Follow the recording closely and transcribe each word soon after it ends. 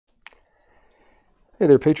Hey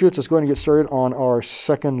there, Patriots. Let's go ahead and get started on our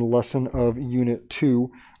second lesson of Unit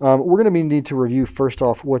 2. We're going to need to review first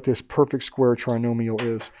off what this perfect square trinomial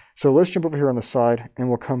is. So let's jump over here on the side and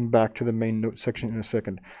we'll come back to the main note section in a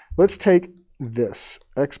second. Let's take this,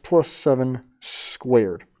 x plus 7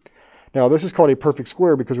 squared. Now this is called a perfect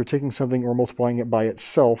square because we're taking something or multiplying it by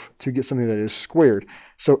itself to get something that is squared.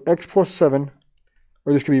 So x plus 7,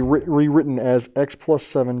 or this could be rewritten as x plus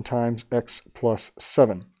 7 times x plus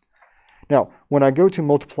 7. Now, when I go to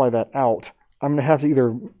multiply that out, I'm going to have to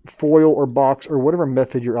either FOIL or box or whatever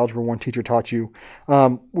method your Algebra 1 teacher taught you.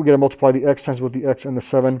 We're going to multiply the x times both the x and the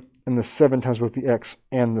 7 times both the x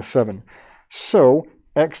and the 7. So,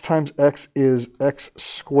 x times x is x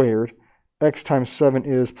squared. X times 7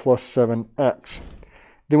 is plus 7x.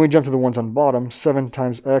 Then we jump to the ones on bottom. 7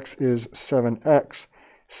 times x is 7x.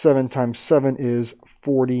 7 times 7 is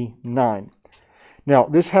 49. Now,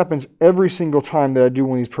 this happens every single time that I do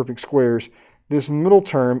one of these perfect squares. This middle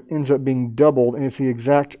term ends up being doubled, and it's the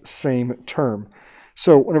exact same term.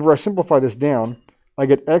 So whenever I simplify this down, I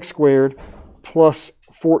get x squared plus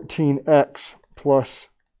 14x plus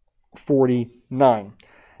 49.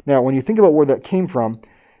 Now, when you think about where that came from,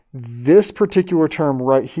 this particular term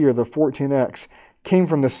right here, the 14x, came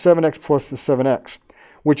from the 7x plus the 7x,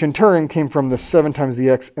 which in turn came from the 7 times the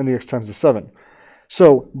x and the x times the 7.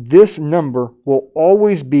 So this number will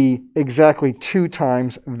always be exactly 2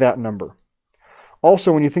 times that number.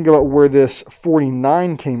 Also, when you think about where this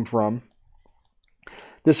 49 came from,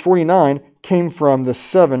 this 49 came from the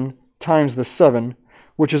 7 times the 7,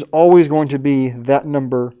 which is always going to be that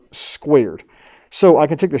number squared. So I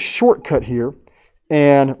can take the shortcut here,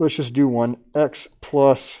 and let's just do one, x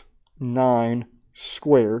plus 9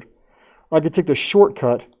 squared. I could take the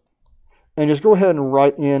shortcut and just go ahead and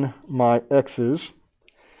write in my x's.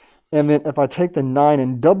 And then if I take the 9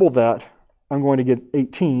 and double that, I'm going to get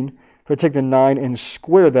 18. If I take the 9 and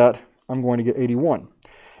square that, I'm going to get 81.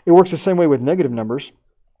 It works the same way with negative numbers.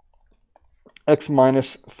 X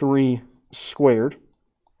minus 3 squared.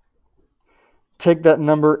 Take that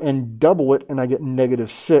number and double it, and I get negative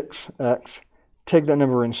 6x. Take that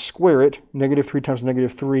number and square it. Negative 3 times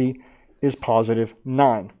negative 3 is positive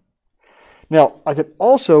 9. Now, I could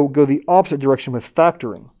also go the opposite direction with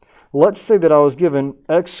factoring. Let's say that I was given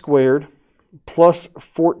x squared plus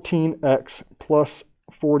 14x plus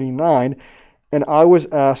 49, and I was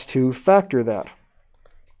asked to factor that.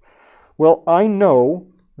 Well, I know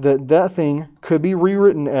that that thing could be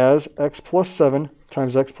rewritten as x plus 7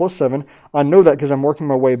 times x plus 7. I know that because I'm working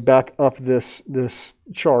my way back up this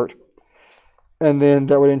chart. And then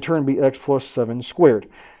that would in turn be x plus 7 squared.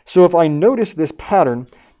 So if I notice this pattern,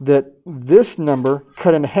 that this number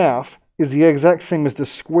cut in half is the exact same as the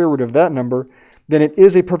square root of that number, then it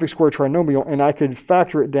is a perfect square trinomial, and I could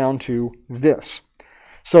factor it down to this.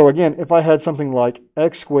 So again, if I had something like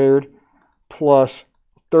x squared plus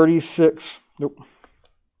 36,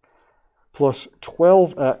 plus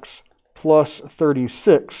 12x plus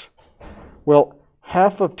 36, well,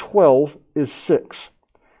 half of 12 is 6.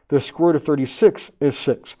 The square root of 36 is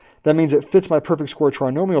 6. That means it fits my perfect square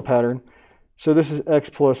trinomial pattern, so this is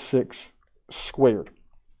x plus 6 squared.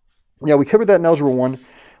 Now, we covered that in Algebra 1.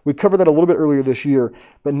 We covered that a little bit earlier this year,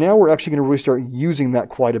 but now we're actually going to really start using that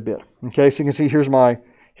quite a bit. Okay, so you can see here's my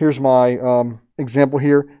example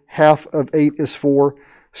here. Half of 8 is 4.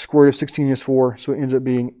 Square root of 16 is 4, so it ends up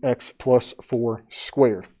being x plus 4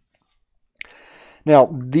 squared. Now,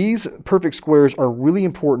 these perfect squares are really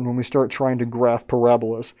important when we start trying to graph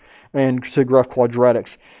parabolas and to graph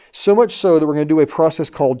quadratics. So much so that we're going to do a process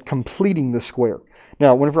called completing the square.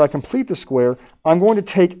 Now, whenever I complete the square, I'm going to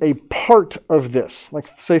take a part of this. Like,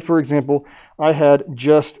 say, for example, I had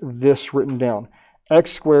just this written down,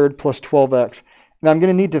 x squared plus 12x. And I'm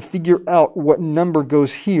going to need to figure out what number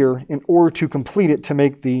goes here in order to complete it to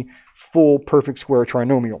make the full perfect square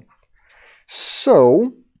trinomial.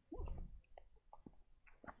 So,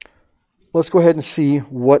 let's go ahead and see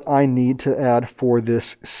what I need to add for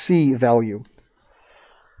this c value.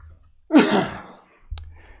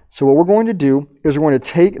 So what we're going to do is we're going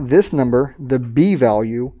to take this number, the b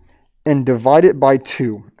value, and divide it by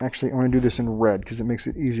 2. Actually, I want to do this in red because it makes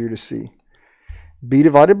it easier to see. B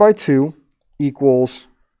divided by 2 equals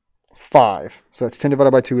 5. So that's 10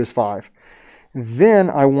 divided by 2 is 5. Then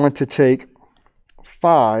I want to take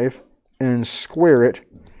 5 and square it,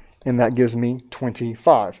 and that gives me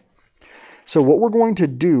 25. So what we're going to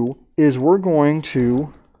do is we're going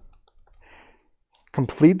to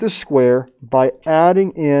complete the square by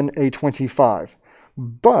adding in a 25.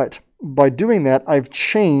 But by doing that, I've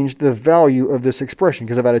changed the value of this expression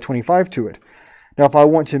because I've added 25 to it. Now, if I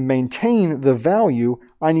want to maintain the value,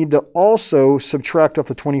 I need to also subtract off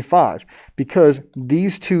the 25 because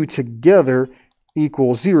these two together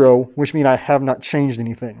equal 0, which means I have not changed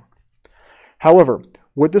anything. However,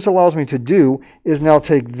 what this allows me to do is now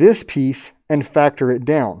take this piece and factor it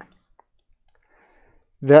down.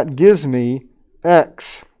 That gives me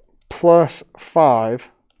x plus 5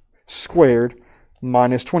 squared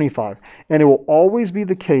minus 25. And it will always be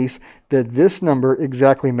the case that this number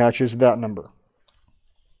exactly matches that number.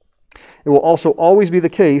 It will also always be the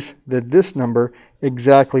case that this number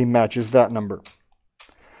exactly matches that number.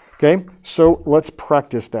 Okay, so let's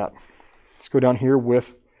practice that. Let's go down here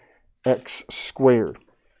with x squared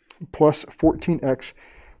plus 14x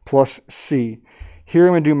plus c. Here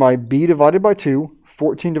I'm going to do my b divided by 2.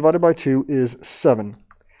 14 divided by 2 is 7.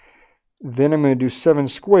 Then I'm going to do 7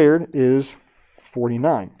 squared is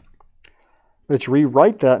 49. Let's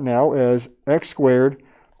rewrite that now as x squared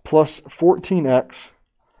plus 14x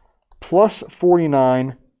plus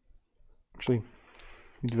 49. Actually,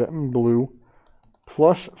 let me do that in blue.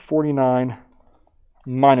 Plus 49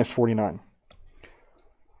 minus 49.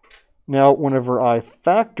 Now, whenever I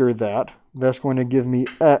factor that, that's going to give me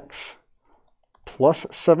x plus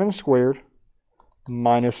 7 squared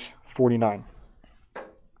minus 49.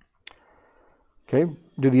 Okay,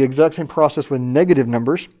 do the exact same process with negative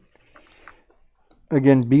numbers.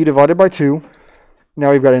 Again, b divided by 2.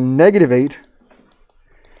 Now we've got a negative 8,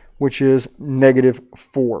 which is negative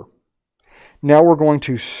 4. Now we're going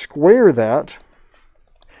to square that.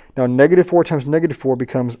 Now negative 4 times negative 4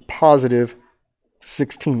 becomes positive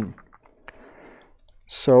 16.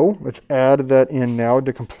 So let's add that in now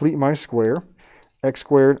to complete my square. X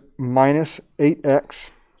squared minus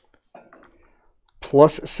 8x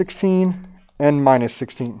plus 16 and minus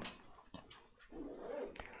 16.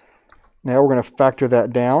 Now we're going to factor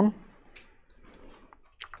that down.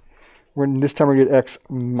 This time we're going to get x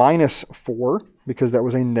minus 4 because that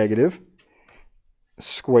was a negative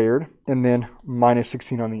squared, and then minus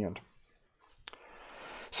 16 on the end.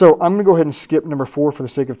 So I'm going to go ahead and skip number 4 for the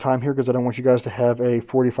sake of time here because I don't want you guys to have a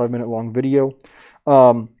 45-minute long video.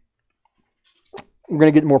 We're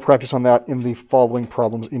going to get more practice on that in the following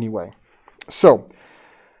problems anyway. So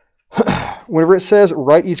whenever it says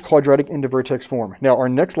write each quadratic into vertex form. Now our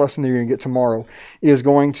next lesson that you're going to get tomorrow is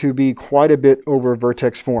going to be quite a bit over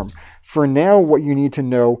vertex form. For now, what you need to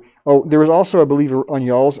know, there is also, I believe, on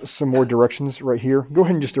y'all's some more directions right here. Go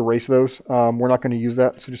ahead and just erase those. We're not going to use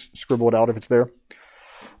that, so just scribble it out if it's there.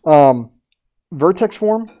 Vertex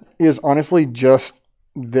form is honestly just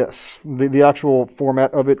this. The actual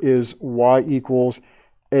format of it is y equals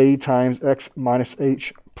a times x minus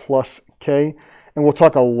h plus k. And we'll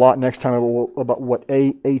talk a lot next time about what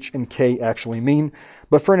a, h, and k actually mean.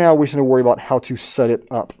 But for now, we just need to worry about how to set it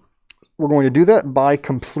up. We're going to do that by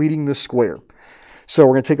completing the square. So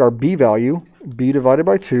we're going to take our b value, b divided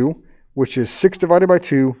by 2, which is 6 divided by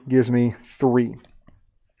 2 gives me 3.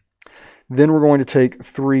 Then we're going to take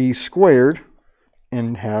 3 squared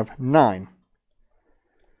and have 9.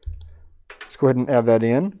 Let's go ahead and add that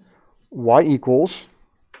in. Y equals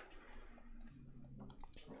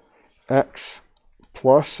x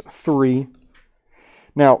plus 3.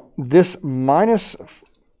 Now, this minus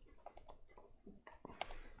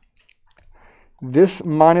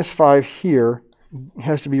 5 here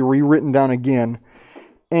has to be rewritten down again.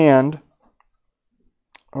 And,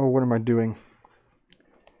 oh, what am I doing?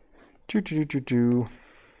 Let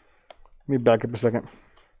me back up a second.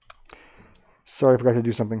 Sorry, I forgot to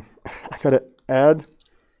do something. I've got to add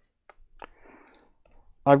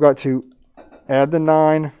the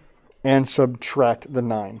 9 and subtract the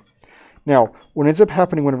 9. Now, what ends up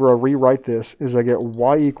happening whenever I rewrite this is I get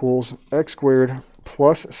y equals x squared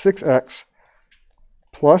plus 6x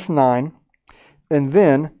plus 9, and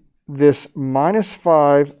then this minus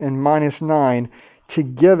 5 and minus 9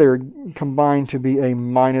 together combine to be a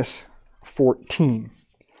minus 14.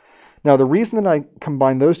 Now, the reason that I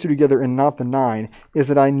combine those two together and not the 9 is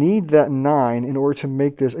that I need that 9 in order to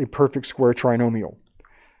make this a perfect square trinomial.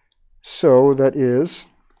 So that is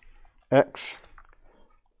x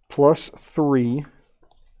plus 3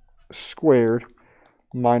 squared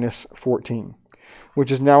minus 14,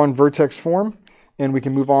 which is now in vertex form, and we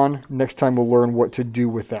can move on. Next time we'll learn what to do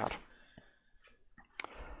with that.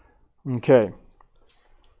 Okay,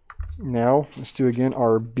 now let's do again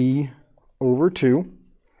our b over 2.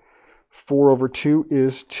 4 over 2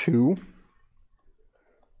 is 2.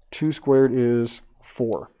 2 squared is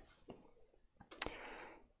 4.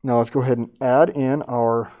 Now let's go ahead and add in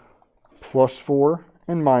our plus 4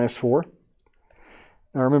 and minus 4.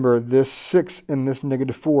 Now remember, this 6 and this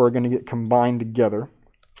negative 4 are going to get combined together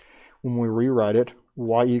when we rewrite it.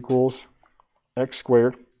 Y equals x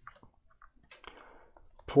squared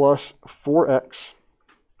plus 4x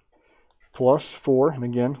plus 4, and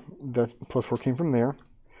again, that plus 4 came from there.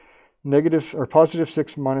 Negative or positive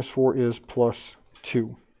 6 minus 4 is plus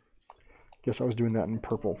 2. Guess I was doing that in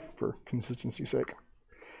purple for consistency's sake.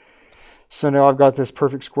 So now I've got this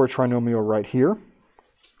perfect square trinomial right here.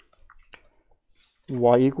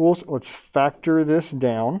 Y equals, let's factor this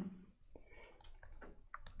down.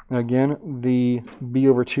 And again, the b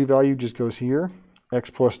over 2 value just goes here. X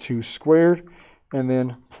plus 2 squared, and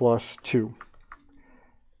then plus 2.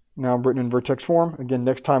 Now I'm written in vertex form. Again,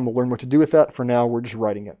 next time we'll learn what to do with that. For now, we're just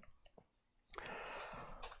writing it.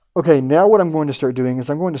 Okay, now what I'm going to start doing is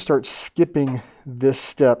I'm going to start skipping this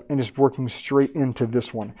step and just working straight into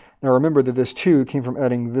this one. Now remember that this 2 came from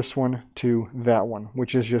adding this one to that one,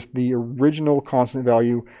 which is just the original constant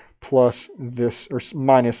value plus this, or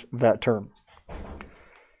minus that term.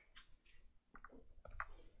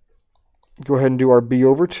 Go ahead and do our b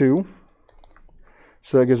over 2.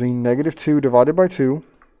 So that gives me negative 2 divided by 2,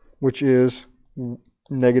 which is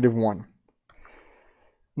negative 1.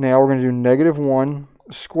 Now we're going to do negative 1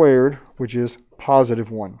 squared, which is positive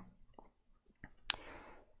 1.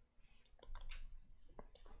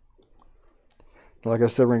 Like I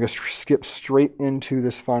said, we're going to skip straight into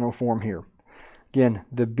this final form here. Again,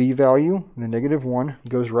 the b value, the negative 1,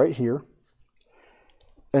 goes right here.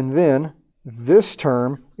 And then this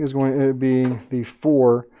term is going to be the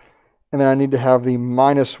 4, and then I need to have the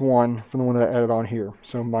minus 1 from the one that I added on here.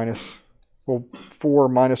 So minus, well, 4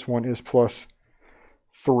 minus 1 is plus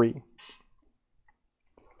 3.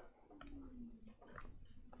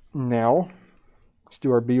 Now, let's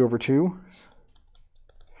do our b over 2.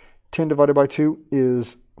 10 divided by 2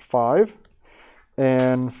 is 5,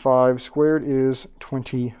 and 5 squared is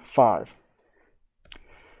 25.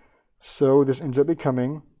 So this ends up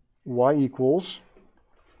becoming y equals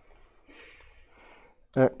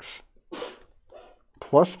x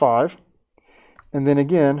plus 5, and then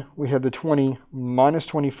again we have the 20 minus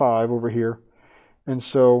 25 over here, and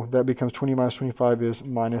so that becomes 20 minus 25 is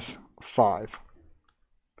minus 5.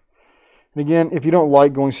 And again, if you don't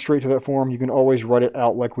like going straight to that form, you can always write it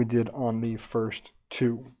out like we did on the first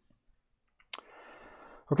 2.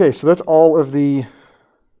 Okay, so that's all of the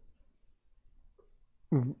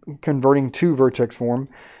converting to vertex form.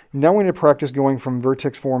 Now we need to practice going from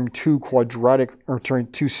vertex form to quadratic, or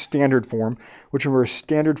to standard form, which remember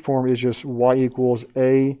standard form is just y equals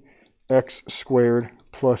a x squared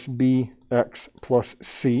plus b x plus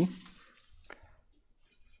c.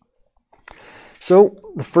 So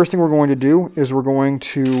the first thing we're going to do is we're going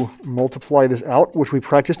to multiply this out, which we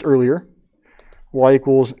practiced earlier. Y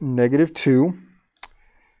equals negative 2.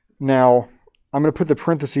 Now I'm going to put the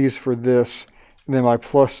parentheses for this, and then my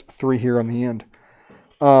plus 3 here on the end.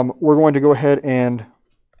 We're going to go ahead and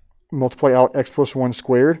multiply out x plus 1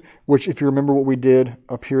 squared, which if you remember what we did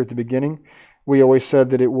up here at the beginning, we always said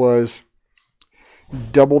that it was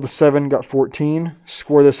double the 7 got 14,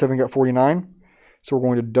 square the 7 got 49. So we're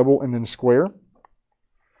going to double and then square.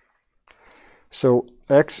 So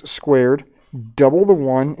x squared, double the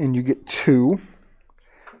 1 and you get 2,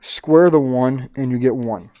 square the 1 and you get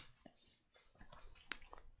 1.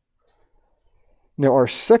 Now our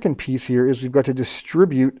second piece here is we've got to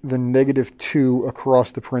distribute the negative 2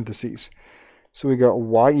 across the parentheses. So we got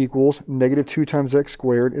y equals negative 2 times x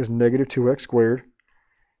squared is negative 2x squared.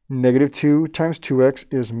 Negative 2 times 2x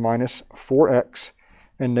is minus 4x.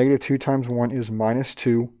 And negative 2 times 1 is minus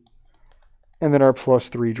 2. And then our plus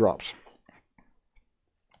 3 drops.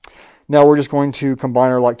 Now we're just going to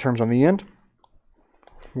combine our like terms on the end.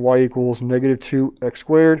 Y equals negative 2x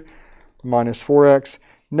squared minus 4x.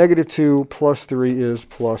 Negative 2 plus 3 is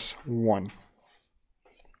plus 1.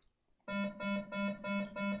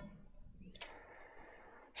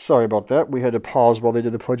 Sorry about that. We had to pause while they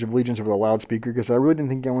did the Pledge of Allegiance over the loudspeaker because I really didn't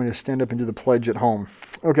think I wanted to stand up and do the pledge at home.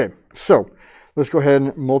 Okay, so let's go ahead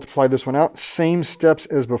and multiply this one out. Same steps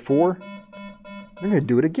as before. I'm going to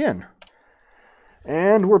do it again.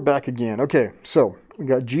 And we're back again. Okay, so we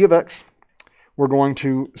got g of x. We're going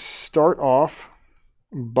to start off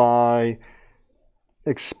by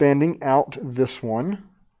expanding out this one.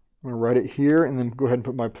 I'm going to write it here and then go ahead and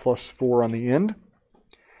put my plus 4 on the end.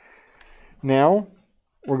 Now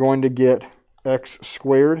we're going to get x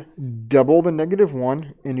squared, double the negative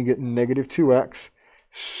 1, and you get negative 2x.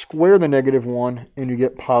 Square the negative 1, and you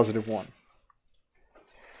get positive 1.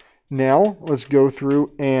 Now let's go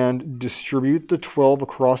through and distribute the 12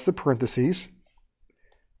 across the parentheses.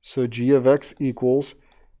 So g of x equals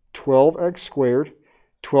 12x squared.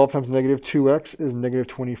 12 times negative 2x is negative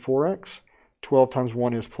 24x. 12 times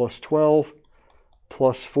 1 is plus 12,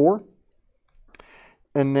 plus 4.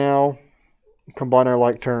 And now combine our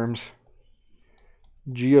like terms.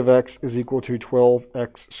 G of x is equal to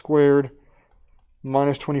 12x squared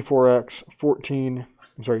minus 24x,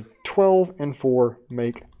 12 and 4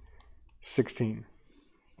 make 16.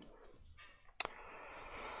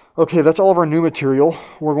 Okay, that's all of our new material.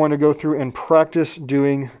 We're going to go through and practice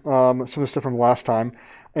doing some of the stuff from last time.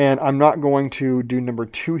 And I'm not going to do number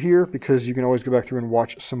 2 here because you can always go back through and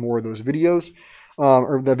watch some more of those videos,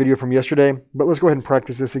 or that video from yesterday. But let's go ahead and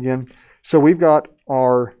practice this again. So we've got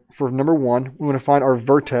our, for number 1, we want to find our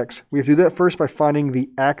vertex. We have to do that first by finding the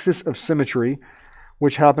axis of symmetry,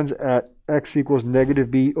 which happens at x equals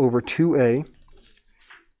negative b over 2a.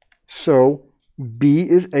 So b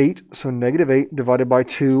is 8, so negative 8 divided by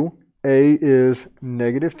 2. A is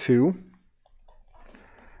negative 2,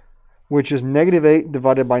 which is negative 8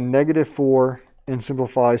 divided by negative 4 and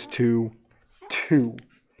simplifies to 2.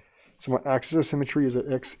 So my axis of symmetry is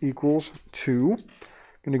at x equals 2.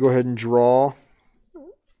 I'm going to go ahead and draw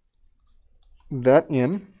that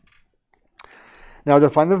in. Now to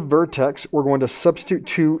find the vertex, we're going to substitute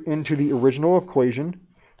 2 into the original equation.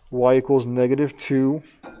 Y equals negative 2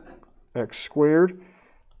 x squared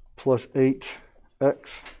plus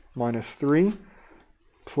 8x minus 3.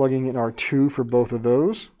 Plugging in our 2 for both of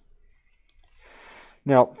those.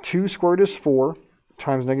 Now 2 squared is 4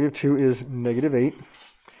 times negative 2 is negative 8.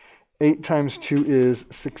 8 times 2 is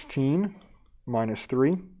 16 minus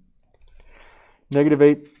 3. Negative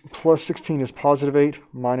 8 plus 16 is positive 8,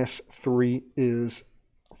 minus 3 is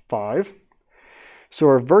 5. So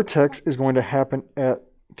our vertex is going to happen at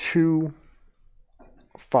 2,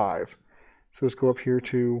 5. So let's go up here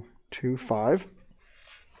to 2, 5.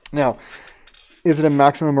 Now, is it a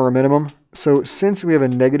maximum or a minimum? So since we have a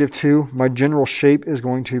negative 2, my general shape is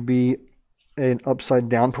going to be an upside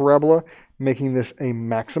down parabola, making this a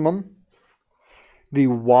maximum. The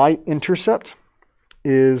y-intercept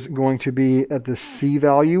is going to be at the c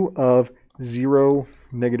value of 0,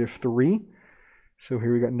 negative 3. So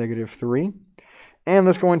here we got negative 3. And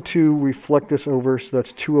that's going to reflect this over, so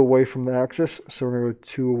that's 2 away from the axis. So we're going to go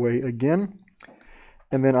 2 away again.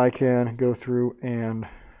 And then I can go through and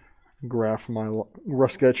graph my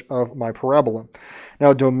rough sketch of my parabola.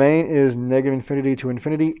 Now domain is negative infinity to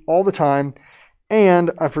infinity all the time. And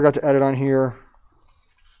I forgot to add it on here,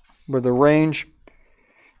 but the range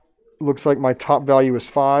looks like my top value is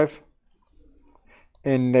 5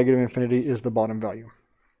 and negative infinity is the bottom value.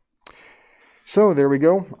 So there we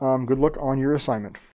go. Good luck on your assignment.